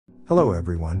Hello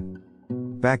everyone.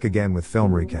 Back again with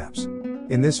film recaps.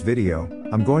 In this video,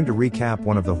 I'm going to recap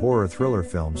one of the horror thriller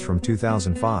films from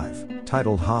 2005,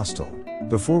 titled Hostel.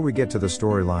 Before we get to the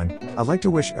storyline, I'd like to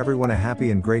wish everyone a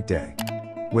happy and great day.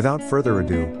 Without further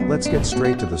ado, let's get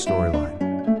straight to the storyline.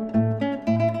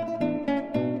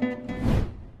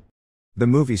 The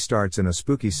movie starts in a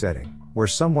spooky setting, where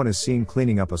someone is seen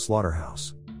cleaning up a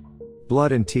slaughterhouse.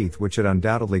 Blood and teeth which had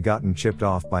undoubtedly gotten chipped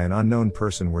off by an unknown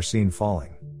person were seen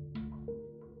falling.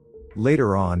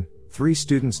 Later on, three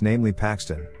students, namely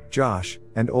Paxton, Josh,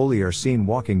 and Oli, are seen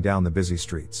walking down the busy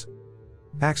streets.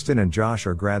 Paxton and Josh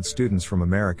are grad students from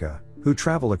America, who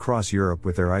travel across Europe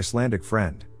with their Icelandic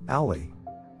friend, Ali.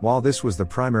 While this was the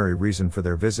primary reason for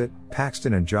their visit,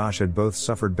 Paxton and Josh had both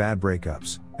suffered bad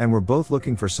breakups, and were both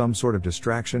looking for some sort of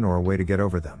distraction or a way to get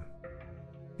over them.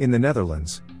 In the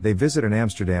Netherlands, they visit an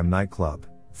Amsterdam nightclub,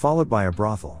 followed by a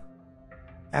brothel.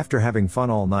 After having fun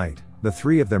all night, the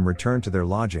three of them return to their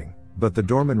lodging, but the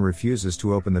doorman refuses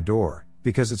to open the door,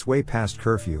 because it's way past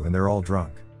curfew and they're all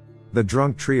drunk. The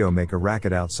drunk trio make a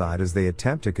racket outside as they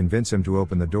attempt to convince him to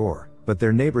open the door, but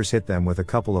their neighbors hit them with a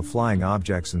couple of flying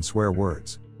objects and swear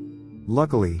words.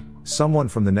 Luckily, someone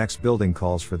from the next building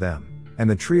calls for them, and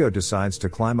the trio decides to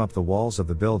climb up the walls of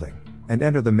the building, and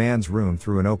enter the man's room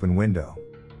through an open window.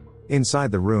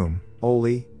 Inside the room,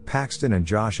 Oli, Paxton and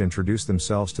Josh introduce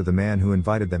themselves to the man who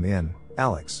invited them in,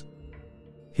 Alex.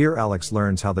 Here Alex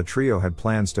learns how the trio had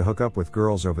plans to hook up with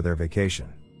girls over their vacation.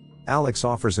 Alex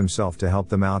offers himself to help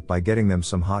them out by getting them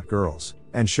some hot girls,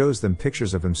 and shows them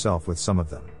pictures of himself with some of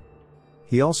them.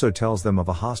 He also tells them of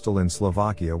a hostel in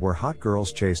Slovakia where hot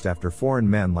girls chased after foreign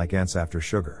men like ants after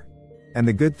sugar. And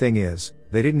the good thing is,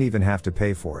 they didn't even have to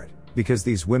pay for it, because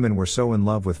these women were so in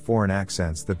love with foreign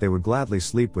accents that they would gladly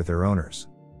sleep with their owners.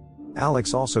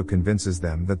 Alex also convinces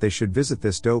them that they should visit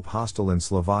this dope hostel in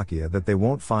Slovakia that they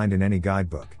won't find in any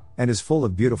guidebook, and is full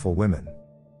of beautiful women.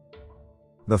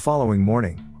 The following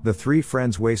morning, the three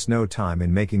friends waste no time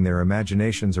in making their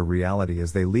imaginations a reality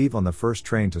as they leave on the first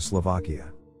train to Slovakia.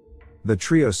 The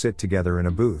trio sit together in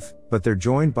a booth, but they're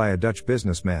joined by a Dutch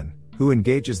businessman, who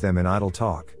engages them in idle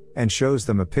talk, and shows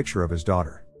them a picture of his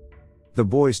daughter. The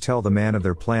boys tell the man of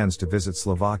their plans to visit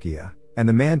Slovakia, and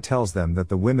the man tells them that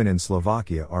the women in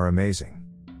Slovakia are amazing.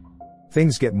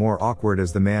 Things get more awkward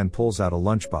as the man pulls out a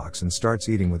lunchbox and starts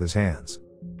eating with his hands.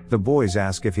 The boys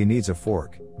ask if he needs a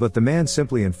fork, but the man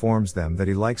simply informs them that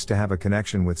he likes to have a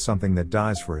connection with something that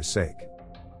dies for his sake.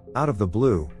 Out of the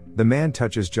blue, the man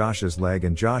touches Josh's leg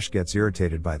and Josh gets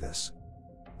irritated by this.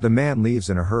 The man leaves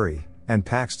in a hurry, and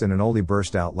Paxton and Oli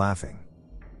burst out laughing.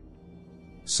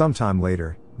 Sometime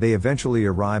later, they eventually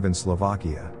arrive in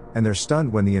Slovakia, and they're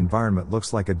stunned when the environment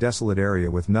looks like a desolate area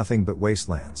with nothing but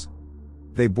wastelands.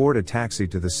 They board a taxi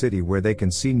to the city where they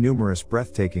can see numerous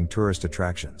breathtaking tourist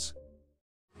attractions.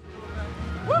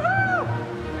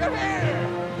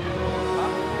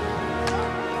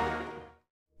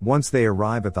 Once they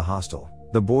arrive at the hostel,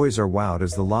 the boys are wowed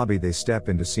as the lobby they step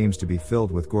into seems to be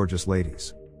filled with gorgeous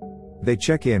ladies. They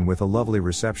check in with a lovely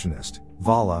receptionist,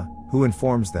 Vala, who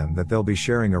informs them that they'll be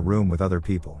sharing a room with other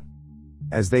people.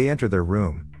 As they enter their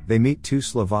room, they meet two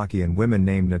Slovakian women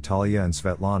named Natalia and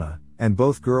Svetlana, and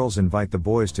both girls invite the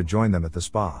boys to join them at the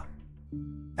spa.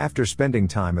 After spending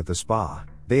time at the spa,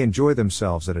 they enjoy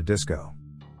themselves at a disco.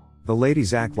 The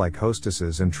ladies act like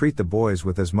hostesses and treat the boys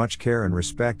with as much care and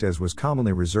respect as was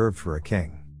commonly reserved for a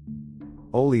king.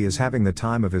 Oli is having the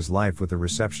time of his life with the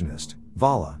receptionist,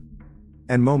 Vala.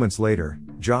 And moments later,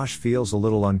 Josh feels a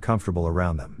little uncomfortable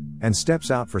around them, and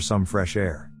steps out for some fresh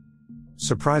air.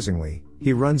 Surprisingly,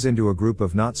 he runs into a group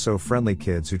of not-so-friendly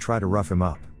kids who try to rough him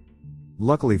up.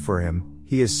 Luckily for him,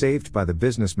 he is saved by the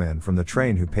businessman from the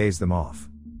train who pays them off.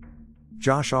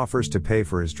 Josh offers to pay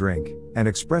for his drink, and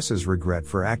expresses regret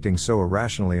for acting so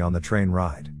irrationally on the train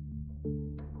ride.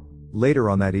 Later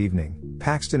on that evening,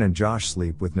 Paxton and Josh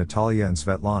sleep with Natalia and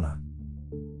Svetlana.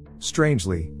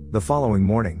 Strangely, the following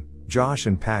morning, Josh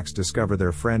and Pax discover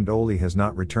their friend Oli has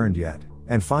not returned yet,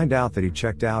 and find out that he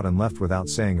checked out and left without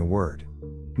saying a word.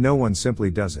 No one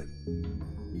simply does it.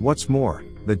 What's more,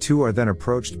 the two are then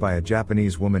approached by a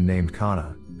Japanese woman named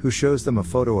Kana, who shows them a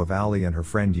photo of Ali and her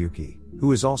friend Yuki,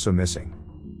 who is also missing.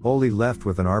 Oli left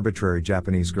with an arbitrary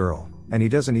Japanese girl, and he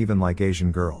doesn't even like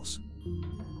Asian girls.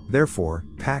 Therefore,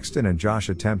 Paxton and Josh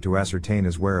attempt to ascertain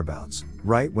his whereabouts,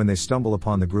 right when they stumble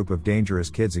upon the group of dangerous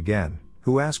kids again,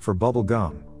 who ask for bubble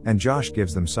gum, and Josh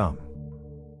gives them some.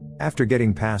 After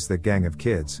getting past that gang of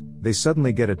kids, they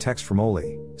suddenly get a text from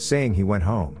Oli, saying he went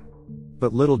home.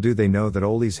 But little do they know that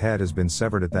Oli's head has been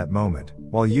severed at that moment,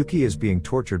 while Yuki is being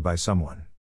tortured by someone.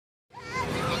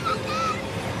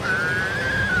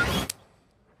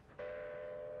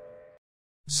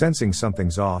 Sensing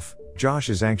something's off, Josh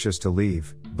is anxious to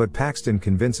leave, but Paxton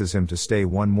convinces him to stay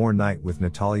one more night with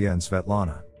Natalia and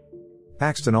Svetlana.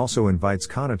 Paxton also invites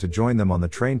Kana to join them on the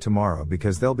train tomorrow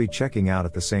because they'll be checking out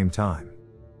at the same time.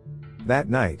 That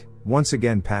night, once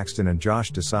again Paxton and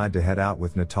Josh decide to head out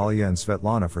with Natalia and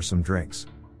Svetlana for some drinks.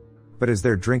 But as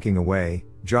they're drinking away,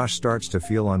 Josh starts to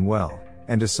feel unwell,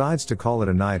 and decides to call it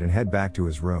a night and head back to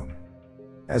his room.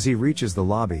 As he reaches the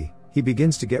lobby, he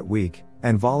begins to get weak,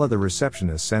 and Vala the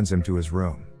receptionist sends him to his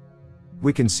room.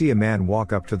 We can see a man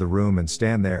walk up to the room and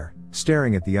stand there,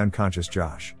 staring at the unconscious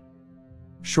Josh.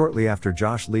 Shortly after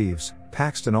Josh leaves,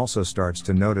 Paxton also starts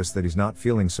to notice that he's not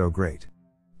feeling so great.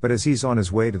 But as he's on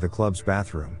his way to the club's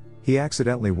bathroom, he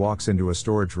accidentally walks into a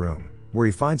storage room, where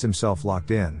he finds himself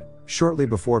locked in, shortly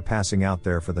before passing out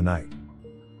there for the night.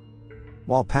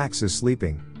 While Pax is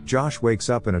sleeping, Josh wakes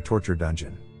up in a torture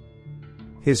dungeon.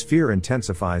 His fear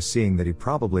intensifies seeing that he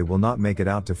probably will not make it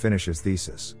out to finish his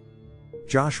thesis.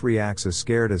 Josh reacts as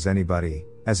scared as anybody,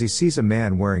 as he sees a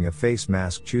man wearing a face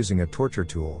mask choosing a torture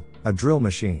tool, a drill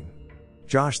machine.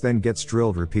 Josh then gets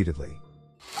drilled repeatedly.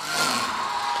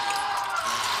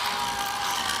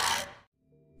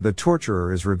 The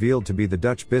torturer is revealed to be the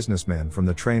Dutch businessman from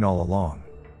the train all along.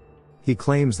 He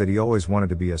claims that he always wanted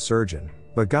to be a surgeon,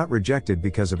 but got rejected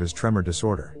because of his tremor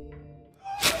disorder.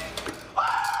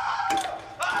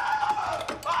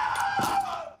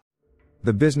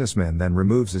 The businessman then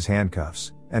removes his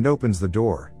handcuffs, and opens the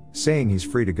door, saying he's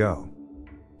free to go.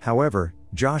 However,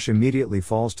 Josh immediately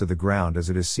falls to the ground as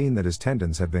it is seen that his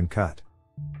tendons have been cut.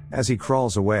 As he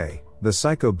crawls away, the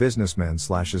psycho businessman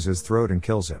slashes his throat and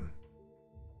kills him.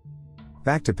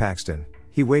 Back to Paxton,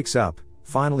 he wakes up,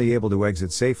 finally able to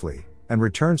exit safely, and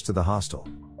returns to the hostel.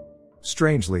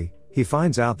 Strangely, he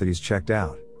finds out that he's checked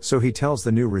out, so he tells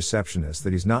the new receptionist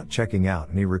that he's not checking out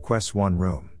and he requests one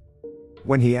room.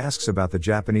 When he asks about the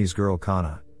Japanese girl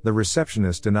Kana, the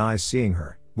receptionist denies seeing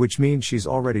her, which means she's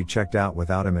already checked out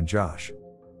without him and Josh.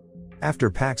 After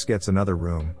Pax gets another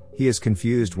room, he is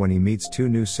confused when he meets two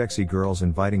new sexy girls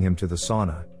inviting him to the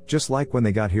sauna, just like when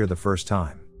they got here the first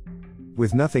time.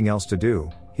 With nothing else to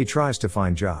do, he tries to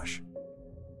find Josh.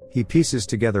 He pieces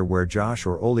together where Josh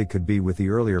or Oli could be with the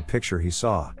earlier picture he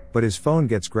saw, but his phone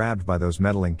gets grabbed by those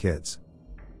meddling kids.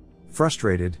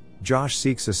 Frustrated, Josh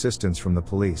seeks assistance from the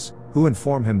police, who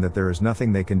inform him that there is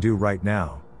nothing they can do right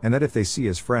now, and that if they see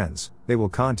his friends, they will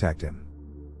contact him.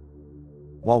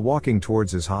 While walking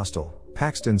towards his hostel,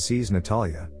 Paxton sees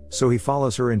Natalia, so he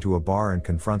follows her into a bar and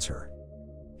confronts her.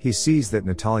 He sees that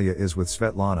Natalia is with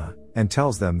Svetlana, and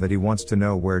tells them that he wants to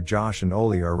know where Josh and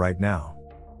Oli are right now.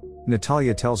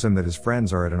 Natalia tells him that his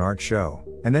friends are at an art show,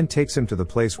 and then takes him to the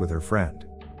place with her friend.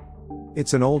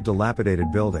 It's an old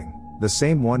dilapidated building, the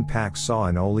same one Pax saw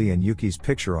in Oli and Yuki's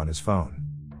picture on his phone.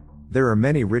 There are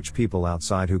many rich people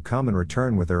outside who come and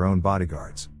return with their own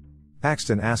bodyguards.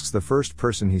 Paxton asks the first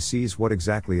person he sees what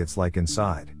exactly it's like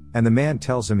inside, and the man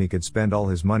tells him he could spend all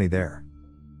his money there.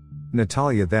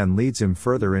 Natalia then leads him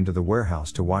further into the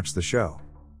warehouse to watch the show.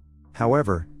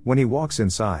 However, when he walks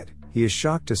inside, he is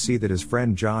shocked to see that his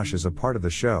friend Josh is a part of the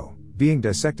show, being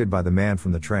dissected by the man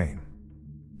from the train.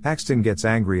 Paxton gets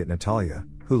angry at Natalia,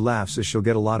 who laughs as she'll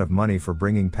get a lot of money for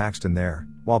bringing Paxton there,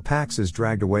 while Pax is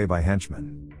dragged away by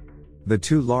henchmen. The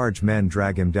two large men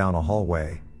drag him down a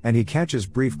hallway, and he catches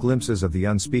brief glimpses of the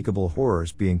unspeakable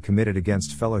horrors being committed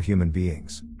against fellow human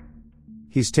beings.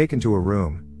 He's taken to a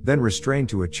room, then restrained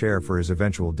to a chair for his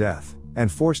eventual death, and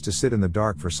forced to sit in the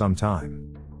dark for some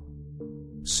time.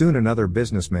 Soon another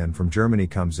businessman from Germany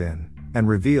comes in, and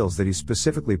reveals that he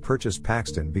specifically purchased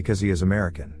Paxton because he is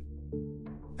American.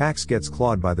 Pax gets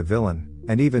clawed by the villain,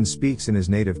 and even speaks in his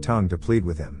native tongue to plead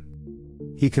with him.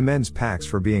 He commends Pax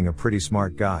for being a pretty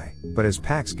smart guy, but has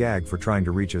Pax gagged for trying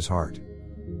to reach his heart.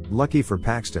 Lucky for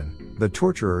Paxton, the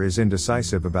torturer is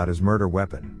indecisive about his murder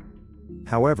weapon.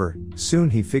 However, soon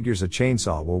he figures a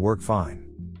chainsaw will work fine.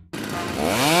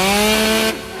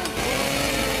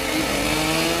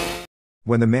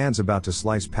 When the man's about to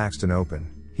slice Paxton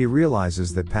open, he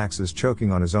realizes that Pax is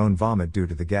choking on his own vomit due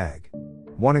to the gag.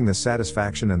 Wanting the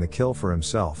satisfaction and the kill for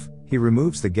himself, he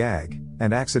removes the gag,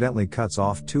 and accidentally cuts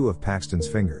off two of Paxton's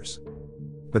fingers.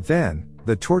 But then,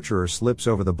 the torturer slips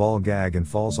over the ball gag and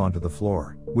falls onto the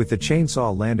floor, with the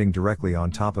chainsaw landing directly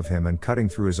on top of him and cutting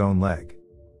through his own leg.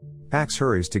 Pax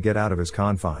hurries to get out of his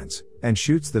confines, and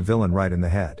shoots the villain right in the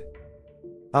head.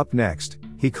 Up next,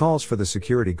 he calls for the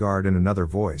security guard in another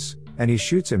voice, and he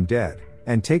shoots him dead,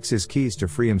 and takes his keys to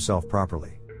free himself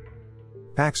properly.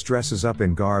 Pax dresses up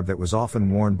in garb that was often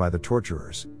worn by the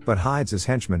torturers, but hides as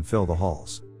henchmen fill the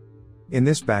halls. In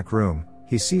this back room,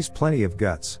 he sees plenty of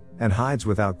guts, and hides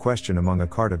without question among a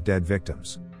cart of dead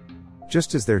victims.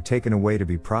 Just as they're taken away to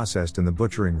be processed in the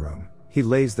butchering room, he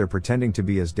lays there pretending to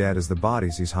be as dead as the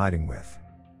bodies he's hiding with.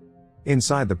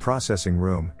 Inside the processing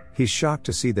room, he's shocked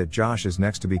to see that Josh is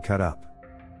next to be cut up.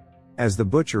 As the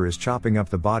butcher is chopping up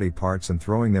the body parts and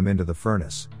throwing them into the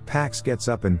furnace, Pax gets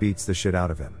up and beats the shit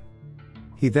out of him.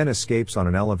 He then escapes on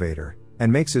an elevator, and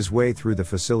makes his way through the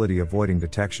facility avoiding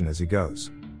detection as he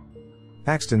goes.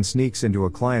 Paxton sneaks into a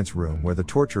client's room where the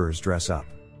torturers dress up.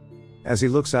 As he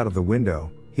looks out of the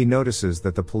window, he notices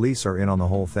that the police are in on the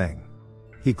whole thing.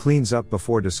 He cleans up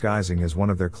before disguising as one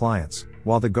of their clients,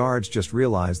 while the guards just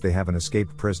realize they have an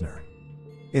escaped prisoner.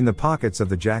 In the pockets of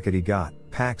the jacket he got,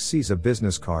 Pax sees a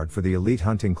business card for the Elite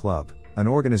Hunting Club, an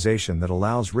organization that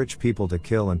allows rich people to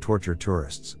kill and torture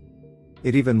tourists.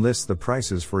 It even lists the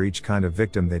prices for each kind of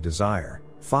victim they desire: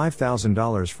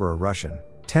 $5,000 for a Russian,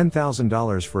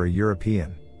 $10,000 for a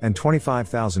European, and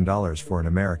 $25,000 for an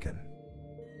American.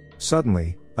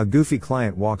 Suddenly, a goofy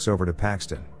client walks over to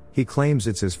Paxton. He claims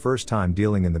it's his first time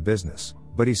dealing in the business,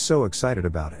 but he's so excited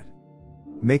about it.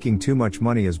 Making too much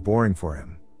money is boring for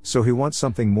him, so he wants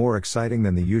something more exciting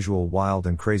than the usual wild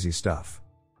and crazy stuff.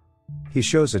 He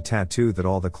shows a tattoo that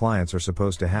all the clients are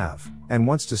supposed to have, and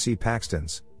wants to see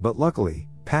Paxton's, but luckily,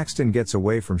 Paxton gets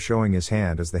away from showing his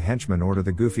hand as the henchmen order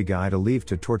the goofy guy to leave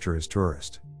to torture his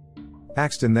tourist.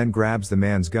 Paxton then grabs the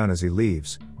man's gun as he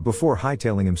leaves, before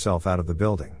hightailing himself out of the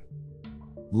building.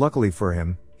 Luckily for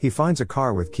him, he finds a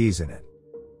car with keys in it.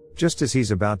 Just as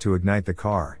he's about to ignite the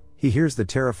car, he hears the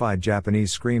terrified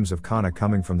Japanese screams of Kana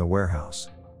coming from the warehouse.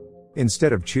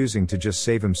 Instead of choosing to just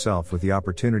save himself with the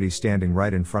opportunity standing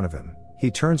right in front of him, he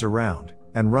turns around,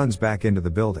 and runs back into the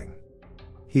building.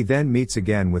 He then meets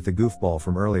again with the goofball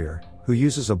from earlier, who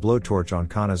uses a blowtorch on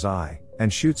Kana's eye,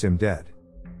 and shoots him dead.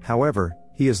 However,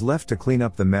 he is left to clean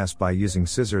up the mess by using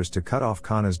scissors to cut off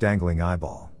Kana's dangling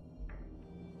eyeball.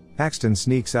 Paxton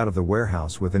sneaks out of the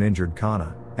warehouse with an injured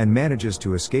Kana, and manages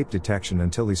to escape detection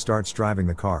until he starts driving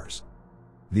the cars.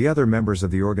 The other members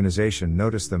of the organization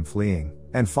notice them fleeing,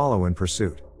 and follow in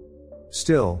pursuit.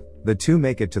 Still, the two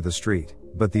make it to the street,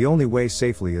 but the only way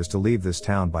safely is to leave this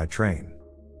town by train.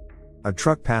 A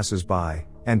truck passes by,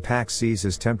 and Pax sees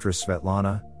his temptress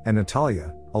Svetlana, and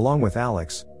Natalia, along with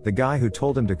Alex, the guy who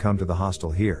told him to come to the hostel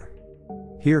here.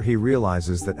 Here he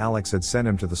realizes that Alex had sent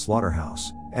him to the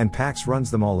slaughterhouse, and Pax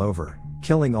runs them all over,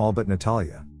 killing all but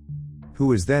Natalia,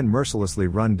 who is then mercilessly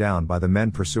run down by the men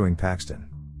pursuing Paxton.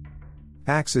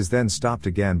 Pax is then stopped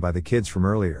again by the kids from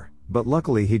earlier, but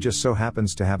luckily he just so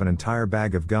happens to have an entire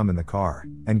bag of gum in the car,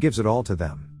 and gives it all to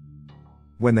them.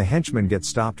 When the henchmen get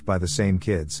stopped by the same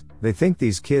kids, they think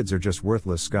these kids are just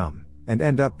worthless scum, and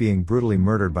end up being brutally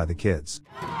murdered by the kids.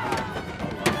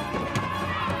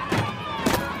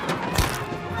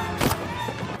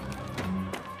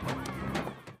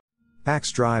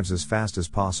 Pax drives as fast as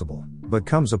possible, but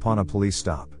comes upon a police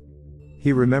stop.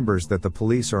 He remembers that the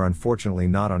police are unfortunately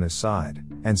not on his side,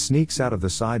 and sneaks out of the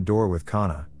side door with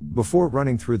Kana, before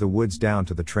running through the woods down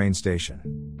to the train station.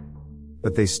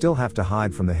 But they still have to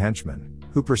hide from the henchmen,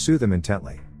 who pursue them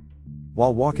intently.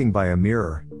 While walking by a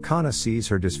mirror, Kana sees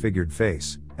her disfigured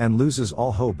face, and loses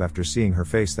all hope after seeing her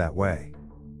face that way.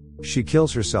 She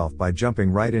kills herself by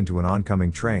jumping right into an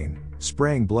oncoming train,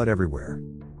 spraying blood everywhere.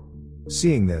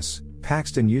 Seeing this,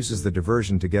 Paxton uses the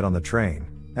diversion to get on the train,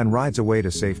 and rides away to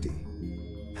safety.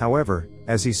 However,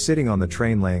 as he's sitting on the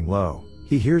train laying low,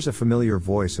 he hears a familiar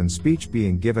voice and speech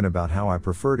being given about how I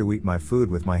prefer to eat my food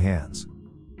with my hands.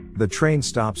 The train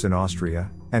stops in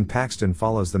Austria, and Paxton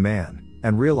follows the man,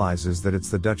 and realizes that it's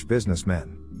the Dutch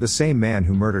businessman, the same man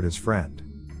who murdered his friend.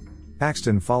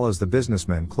 Paxton follows the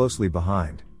businessman closely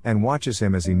behind, and watches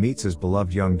him as he meets his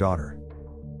beloved young daughter.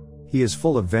 He is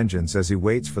full of vengeance as he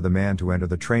waits for the man to enter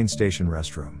the train station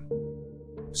restroom.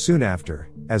 Soon after,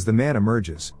 as the man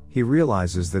emerges, he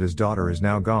realizes that his daughter is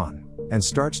now gone, and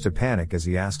starts to panic as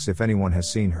he asks if anyone has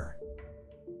seen her.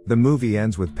 The movie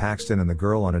ends with Paxton and the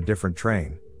girl on a different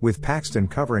train, with Paxton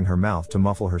covering her mouth to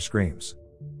muffle her screams.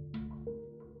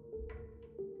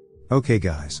 Okay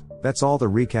guys, that's all the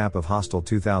recap of Hostel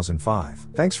 2005.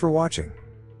 Thanks for watching.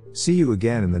 See you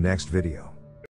again in the next video.